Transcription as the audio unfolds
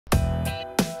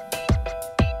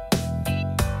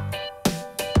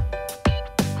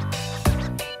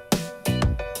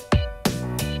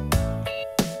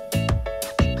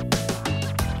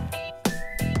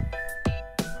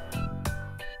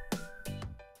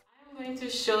going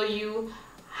to show you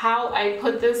how I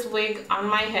put this wig on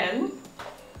my head.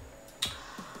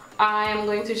 I am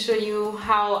going to show you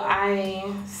how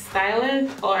I style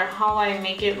it, or how I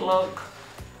make it look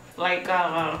like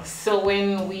a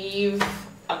sew-in weave,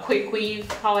 a quick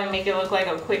weave, how I make it look like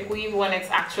a quick weave when it's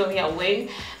actually a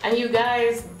wig. And you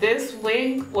guys, this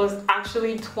wig was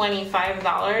actually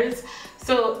 $25.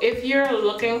 So if you're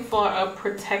looking for a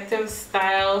protective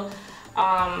style,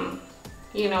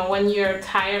 you know, when you're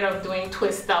tired of doing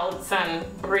twist outs and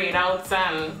braid outs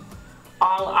and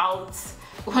all outs,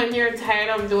 when you're tired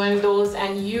of doing those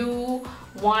and you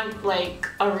want like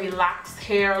a relaxed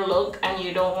hair look and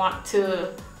you don't want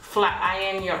to flat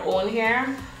iron your own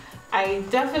hair, I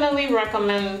definitely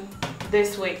recommend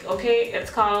this wig. Okay,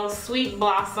 it's called Sweet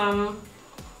Blossom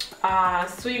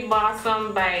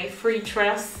by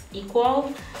Freetress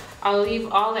Equal. I'll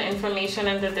leave all the information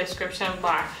in the description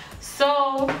bar.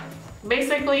 So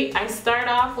basically, I start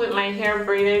off with my hair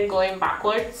braided going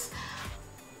backwards.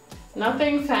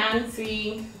 Nothing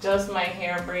fancy, just my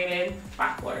hair braided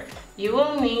backward. You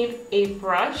will need a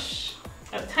brush,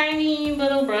 a tiny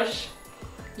little brush.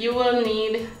 You will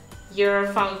need your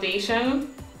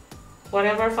foundation,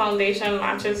 whatever foundation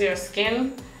matches your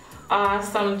skin,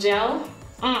 some gel,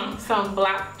 some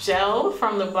black gel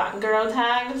from the Black Girl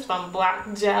tag, some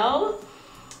black gel,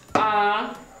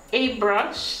 a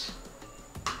brush,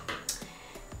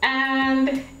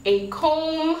 and a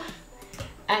comb,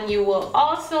 and you will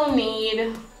also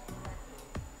need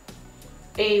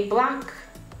a black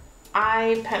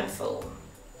eye pencil.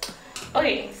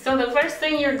 Okay, so the first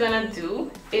thing you're gonna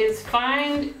do is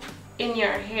find in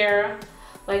your hair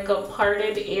like a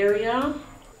parted area.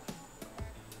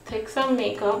 Take some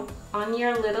makeup on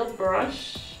your little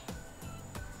brush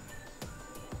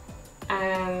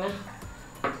and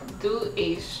do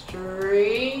a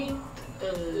straight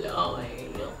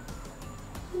line.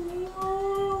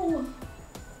 Wow.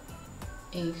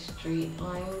 A straight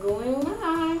line going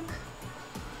back.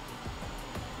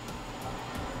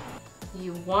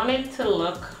 You want it to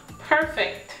look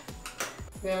perfect.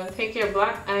 You're gonna take your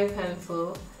black eye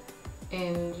pencil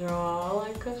and draw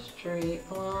like a straight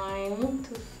line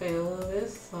to fill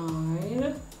this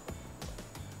side,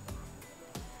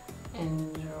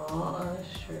 and draw a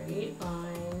straight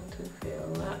line to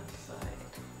fill that side.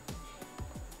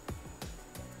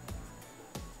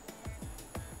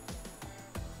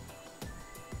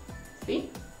 See?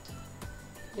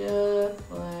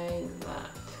 Just like that.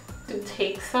 To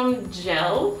take some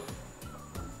gel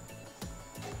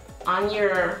on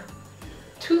your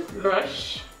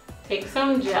toothbrush, take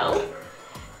some gel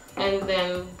and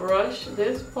then brush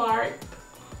this part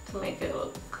to make it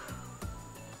look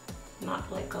not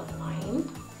like a line.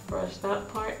 Brush that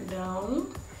part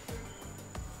down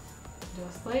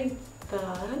just like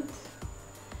that,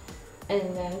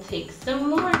 and then take some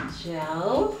more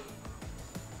gel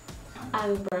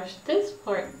and brush this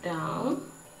part down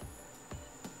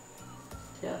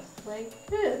just like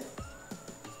this.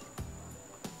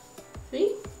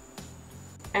 See?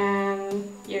 And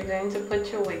you're going to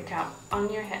put your wig cap on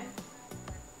your head.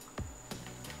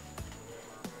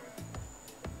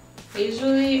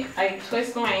 Usually I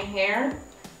twist my hair,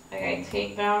 like I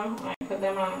take them, I put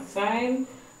them on the side,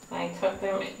 I tuck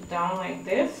them down like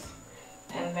this,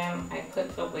 and then I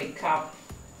put the wig cap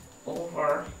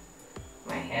over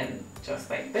my head just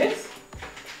like this.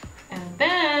 And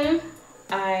then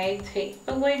I take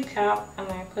the wig cap and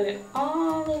I put it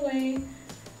all the way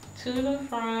to the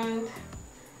front,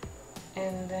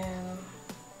 and then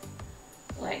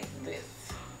like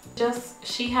this.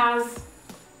 She has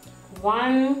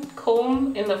one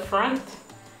comb in the front,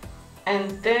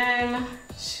 and then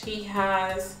she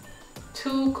has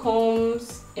two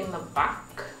combs in the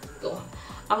back. So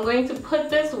I'm going to put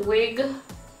this wig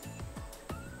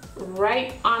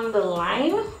right on the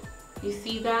line. You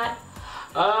see that?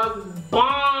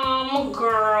 Bomb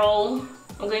girl.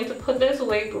 I'm going to put this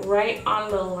wig right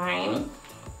on the line,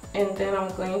 and then I'm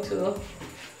going to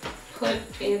put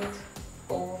it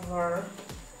over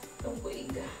the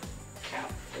wig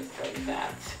cap just like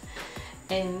that.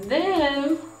 And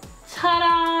then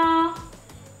ta-da!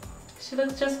 She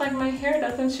looks just like my hair,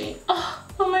 doesn't she? Oh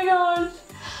my gosh,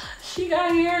 she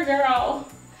got hair, girl.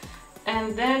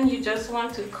 And then you just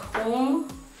want to comb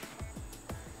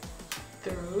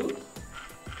through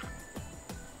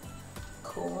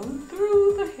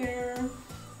the hair,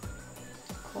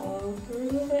 comb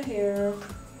through the hair.